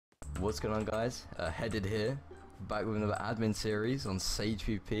What's going on, guys? Headed here, back with another admin series on Sage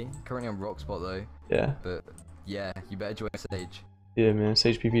PvP. Currently on Rockspot though. Yeah. But yeah, you better join Sage. Yeah, man,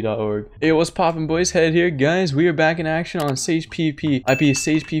 sagepp.org. Hey, what's poppin', boys? Head here, guys. We are back in action on Sage PvP. IP is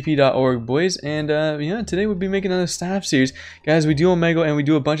sagepp.org, boys. And yeah, today we'll be making another staff series. Guys, we do Omegle and we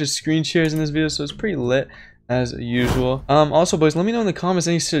do a bunch of screen shares in this video, so it's pretty lit as usual. Also, boys, let me know in the comments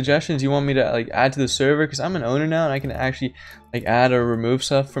any suggestions you want me to like add to the server, because I'm an owner now and I can actually like add or remove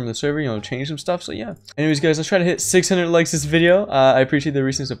stuff from the server, you know, change some stuff. So yeah, anyways, guys, let's try to hit 600 likes this video. I appreciate the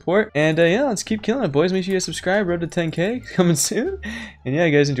recent support, and yeah, let's keep killing it, boys. Make sure you guys subscribe. Road to 10k coming soon. And yeah,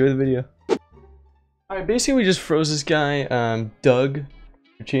 guys, enjoy the video. All right, basically we just froze this guy, Doug.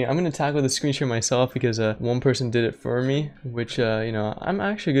 I'm gonna tackle the screen share myself because one person did it for me, which you know, I'm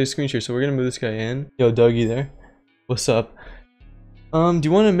actually a good screen share, so we're gonna move this guy in. Yo, Dougie there, what's up? Do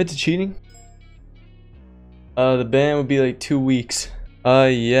you want to admit to cheating? The ban would be like 2 weeks.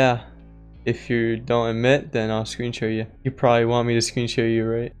 Yeah, if you don't admit, then I'll screen share you. You probably want me to screen share you,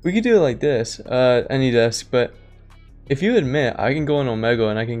 right? We could do it like this, any desk, but if you admit, I can go on Omegle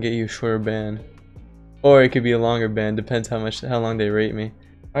and I can get you a shorter ban, or it could be a longer ban, depends how long they rate me.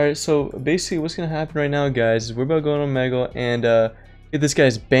 Alright, so basically what's gonna happen right now, guys, is we're about to go on Omegle and get this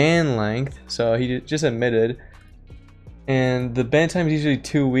guy's ban length. So he just admitted, and the ban time is usually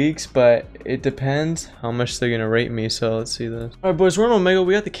 2 weeks, but it depends how much they're gonna rate me. So let's see this. Alright, boys, we're on Omegle.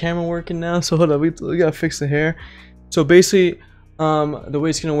 We got the camera working now, so hold up, we gotta fix the hair. So basically the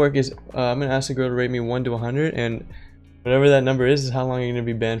way it's gonna work is I'm gonna ask the girl to rate me 1 to 100, and whatever that number is how long you're gonna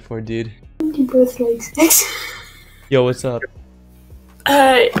be banned for, dude. You both like sex. Yo, what's up?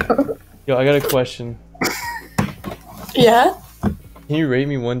 Yo, I got a question. Yeah? Can you rate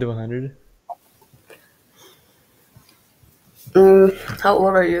me 1 to 100? How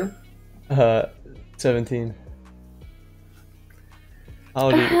old are you? 17. How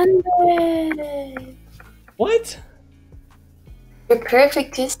old are you? 100. What? You're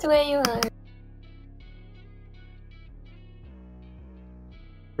perfect just the way you are.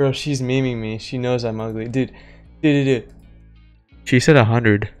 Bro, she's memeing me. She knows I'm ugly. Dude. She said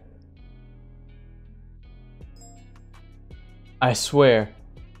 100. I swear.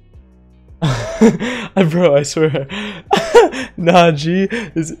 Bro, I swear. Nah, G.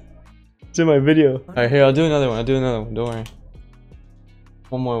 It's in my video. Alright, here, I'll do another one. Don't worry.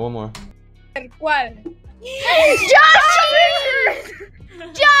 One more. ¿Cuál?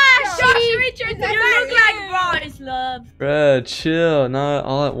 Josh Richards, you look like boys, love. Bruh, chill. Not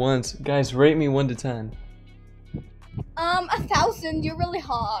all at once. Guys, rate me 1 to 10. 1,000. You're really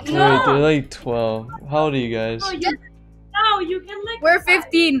hot. Wait, they're like 12. How old are you guys? Oh, no, you can like. We're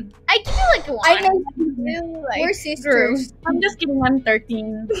 15. I give you like 1. I know. We're sisters. I'm just kidding. I'm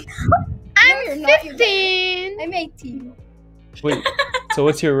 13. I'm 15. I'm 18. Wait, so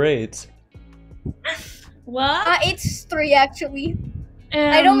what's your rates? What? It's 3 actually.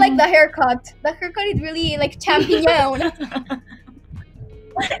 I don't like the haircut. The haircut is really like champion. Yeah,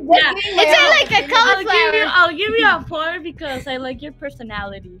 it's like a cauliflower. I'll give you a 4 because I like your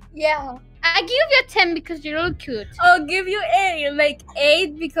personality. Yeah. I give you a 10 because you're really cute. I'll give you like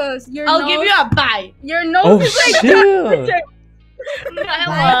 8 because your I'll nose. give you a bye. Your nose Oh, is like chill.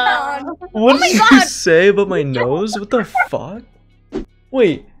 Wow. What did you say about my nose? What the fuck?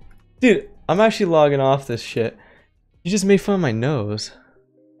 Wait, dude, I'm actually logging off this shit. You just made fun of my nose.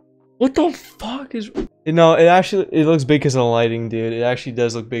 What the fuck is... No, it looks big because of the lighting, dude. It actually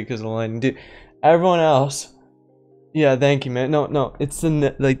does look big because of the lighting, dude. Everyone else... Yeah, thank you, man. No, it's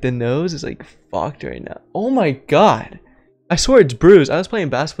the nose is like fucked right now. Oh my god. I swear it's bruised. I was playing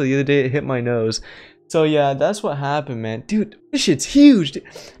basketball the other day, it hit my nose. So yeah, that's what happened, man. Dude, this shit's huge, dude.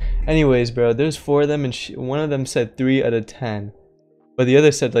 Anyways, bro, there's 4 of them and one of them said 3 out of 10. But the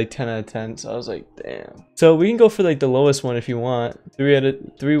other said like 10 out of 10, so I was like, damn. So we can go for like the lowest one if you want.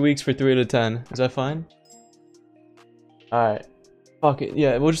 3 weeks for 3 out of 10. Is that fine? Alright. Fuck it.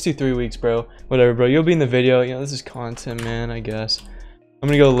 Yeah, we'll just do 3 weeks, bro. Whatever, bro. You'll be in the video. You know, this is content, man, I guess. I'm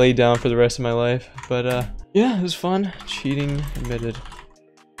gonna go lay down for the rest of my life. But yeah, it was fun. Cheating admitted.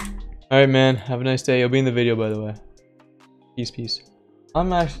 Alright, man. Have a nice day. You'll be in the video, by the way. Peace.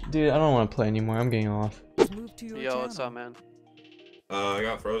 I'm actually... Dude, I don't want to play anymore. I'm getting off. Yo, what's up, man? I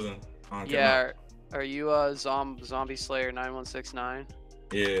got frozen. Yeah, are you Zombie Slayer 9169?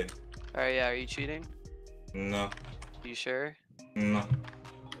 Yeah. Alright, yeah, are you cheating? No. You sure? No.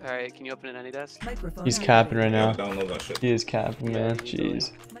 Alright, can you open an AnyDesk? He's capping right now. Download that shit. He is capping, man. easily.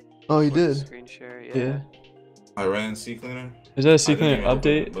 Jeez. Oh, he did? Screen share, Yeah. I ran CCleaner. Is that a I secret didn't even open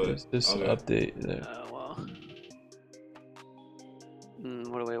update? it, but Is this okay. update there? Well.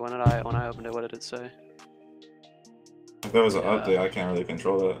 When I opened it, what did it say? If there was an Yeah. update, I can't really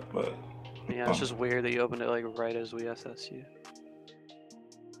control that, but Yeah, it's just weird that you opened it like right as we SS you.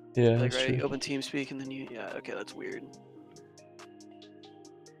 Yeah, Like that's right, you true. open TeamSpeak and then you. Yeah, okay, that's weird.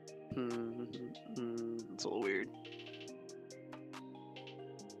 It's a little weird.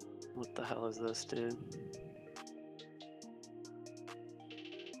 What the hell is this, dude?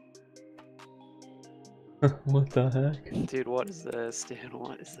 What the heck? Dude, what is this? Dude,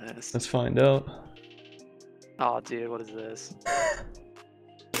 what is this? Let's find out. Oh, dude, what is this?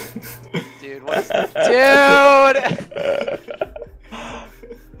 Dude, what is this? Dude!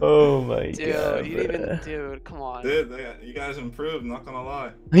 Oh my Dude, god. you didn't even. bruh. Dude, come on. Dude, you guys improved. Not gonna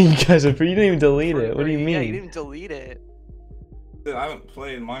lie. You guys are. You didn't even delete it. What do you Yeah, you mean? didn't delete it. Dude, I haven't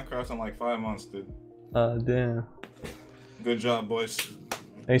played Minecraft in like 5 months, dude. Oh damn. Good job, boys.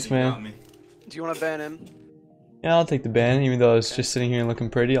 Thanks, You man. got me. Do you want to ban him? Yeah, I'll take the ban. Even though I was just sitting here looking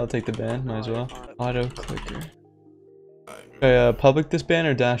pretty, I'll take the ban. Might as well. Auto clicker. Okay, public this ban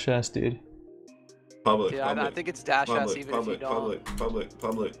or dash S, dude? Public, Yeah, I public, think it's dash S public, even public, if you don't.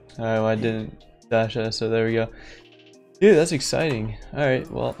 Alright, well, I didn't dash S, so there we go. Dude, that's exciting. Alright,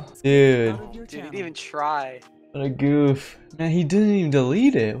 well. Dude, Dude, you didn't even try. what a goof. Man, he didn't even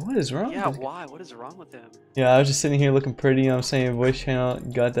delete it. What is wrong Yeah, with this guy? why? What is wrong with him? Yeah, I was just sitting here looking pretty, you know what I'm saying? Voice channel,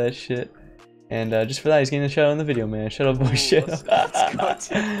 got that shit. And just for that, he's getting a shout out in the video, man. Shut up, voice Ooh, channel. let's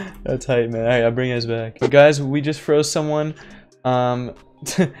go, dude. That's hype, man. Alright, I'll bring you guys back. But guys, we just froze someone.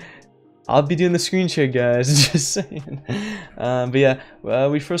 I'll be doing the screen share, guys. Just saying. But yeah,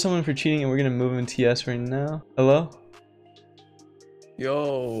 we froze someone for cheating, and we're gonna move him in TS right now. Hello?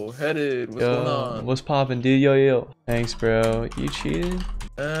 Yo, headed, what's Yo, going on? what's poppin', dude? Yo, yo. Thanks, bro. You cheated?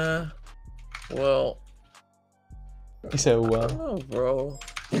 Well, He said, I don't well. know, bro.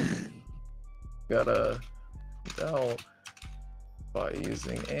 Gotta doubt by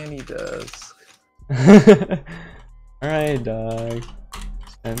using AnyDesk. Alright, dog.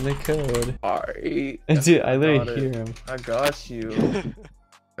 Send the code. Alright. Dude, I got literally it. hear him. I got you.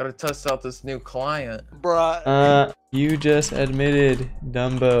 Gotta test out this new client. Bruh. You just admitted,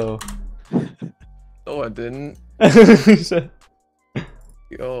 Dumbo. No, I didn't. He said-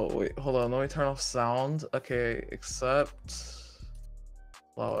 Yo, wait, hold on. Let me turn off sound. Okay, accept.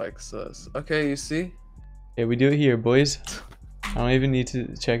 Allow access. Okay, you see? Yeah, we do it here, boys. I don't even need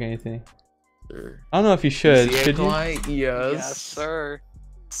to check anything. Sure. I don't know if you should. CA Should you? client? Yes. Yes, sir.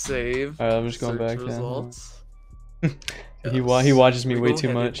 Save. Alright, I'm just going Search back then. results. He watches me We way go too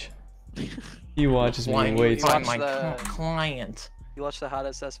ahead. much. He watches me Find- way too find much. my the- client. You watched the hot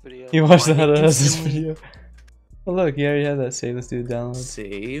SS video. He watched the Find how it to this instantly. video. Oh look, he already had that saved. Let's do the download.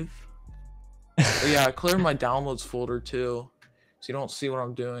 Save. Oh, yeah, I cleared my downloads folder too, so you don't see what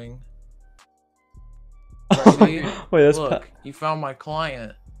I'm doing. See? Wait, that's Look, you found my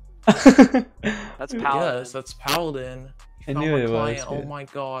client. That's Paladin. Yes, that's Paladin. I You knew found my it was, client. Oh dude. my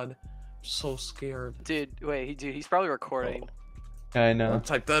god, I'm so scared. Dude, wait, dude, he's probably recording. Yeah, I I'll know.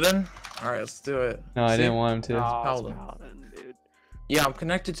 type that in. All right, let's do it. No, I See? didn't want him to. Oh, it's Paladin. Paladin, dude. Yeah, I'm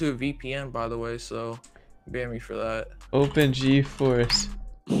connected to a VPN by the way, so ban me for that. Open GeForce.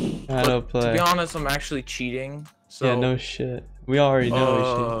 Auto To play. be honest, I'm actually cheating. So Yeah, no shit. We already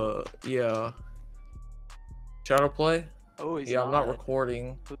know yeah. Shadow play? Oh, he's Yeah, I'm not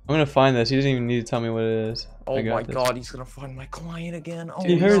recording. I'm gonna find this. He doesn't even need to tell me what it is. Oh I got my this. god, he's gonna find my client again. Oh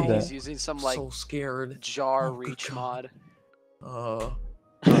He no. heard that. He's using some I'm like so scared. jar Oh, good reach God. mod.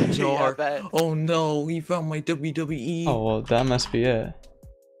 Not Yeah, I jar. bet. Oh no, he found my WWE. Oh well, that must be it.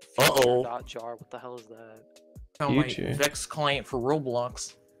 Uh-oh. Dot jar. What the hell is that? Found Future. my Vex client for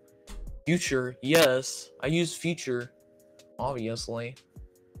Roblox. Future, yes. I use Future, obviously.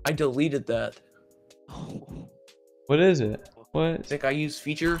 I deleted that. What is it? What? Think I use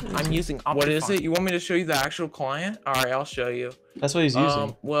Feature? I'm using What is it? You want me to show you the actual client? Alright, I'll show you. That's what he's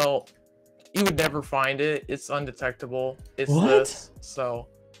using. Well, you would never find it. It's undetectable. It's What? this. So,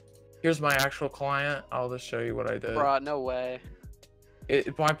 here's my actual client. I'll just show you what I did. Bruh, no way. It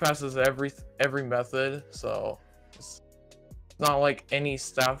bypasses every method, so it's not like any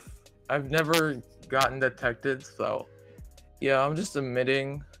stuff. I've never gotten detected, so yeah, I'm just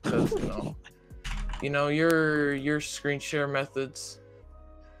admitting because you know your screen share methods.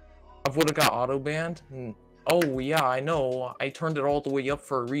 I would have got auto banned. Oh yeah, I know. I turned it all the way up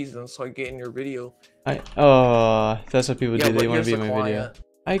for a reason, so I get in your video. That's what people Yeah, do. but They want here's to be in the my video. client.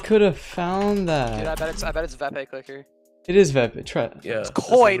 I could have found Dude, that. I bet it's Vepe Clicker. It is Vep. Try. Yeah, It's this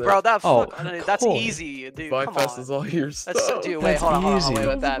is Coy, it. bro. That Oh, that's Coy. easy, dude. Come Bypasses on. all your stuff. That's so, dude. Wait, That's hold on, easy. wait, That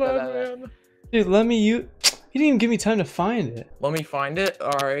was that. bad, man. Dude, let me. He didn't even give me time to find it. Let me find it.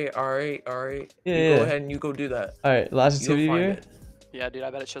 Alright. Yeah, You yeah. go ahead and you go do that. All right, last You go activity find here. it. Yeah, dude. I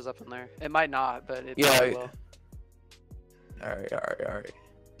bet it shows up in there. It might not, but it Yeah, probably will. Alright.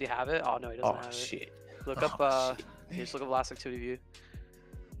 Do you have it? Oh no, he doesn't Oh have shit. it. Look up. shit. Just look up last activity view.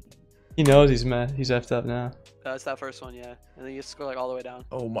 He knows he's mad. He's effed up now. It's that first one, yeah. And then you just go like all the way down.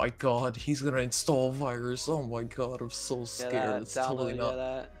 Oh my god, he's gonna install a virus. Oh my god, I'm so scared. That, It's totally not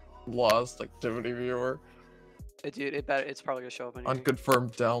that. lost activity viewer. Dude, it's probably gonna show up anyway.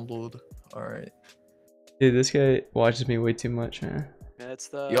 Unconfirmed download. Alright. Dude, this guy watches me way too much, man. Yeah, it's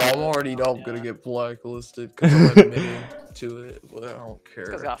the. Yo, I'm already gonna get blacklisted because I'm admitting to it, but I don't This guy's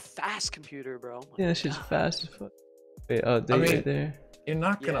care. got a fast computer, bro. Oh my Yeah, that shit's God. fast as fuck. Wait, oh, they right there. You're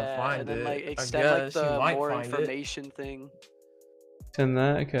not gonna Yeah, find and then, it. like, I extend guess like you the might more find it. information thing. Send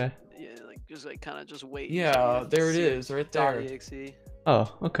that? Okay. Yeah, like just like kind of just wait. Yeah, there it See is, right there. .exe.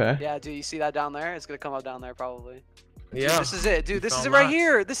 Oh, okay. Yeah, dude, you see that down there? It's gonna come up down there probably. Dude, Yeah. this is it, dude. you This is it found right that.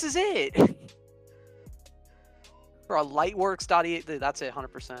 here. This is it. Bro, lightworks.exe. Dude, that's it,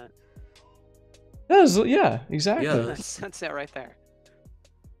 100%. That was, yeah, exactly. Yeah. That's it right there.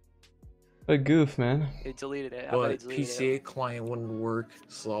 What a goof, man. They deleted it. I bet he But deleted PCA it. client wouldn't work,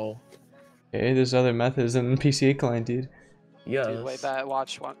 so Okay, there's other methods than the PCA client, dude. yes. Dude, wait, back.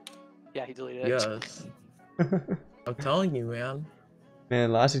 Watch. Yeah, he deleted it. Yes. I'm telling you, man.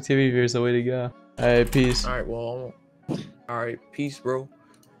 Man, last activity view is the way to go. Alright, peace. Alright, well, alright, peace, bro.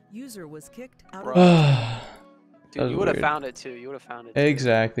 User was kicked out Bro. of That Dude, was you would have weird. found it too. You would have found it. Too.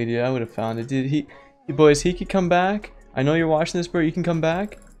 Exactly, dude. I would have found it, dude. He boys, he could come back. I know you're watching this, bro. You can come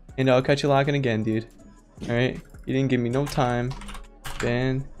back, and I'll catch you locking again, dude. All right. You didn't give me no time.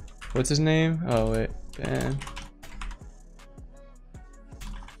 Ben, what's his name? Oh wait, Ben.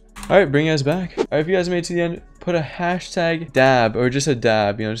 All right, bring us back. All right, if you guys made it to the end, put a hashtag dab or just a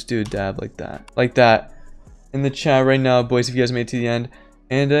dab. You know, just do a dab like that, in the chat right now, boys. If you guys made it to the end.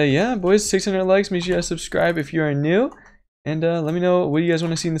 And yeah, boys, 600 likes. Make sure you guys subscribe if you are new. And let me know what you guys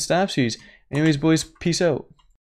want to see in the staff series. Anyways, boys, peace out.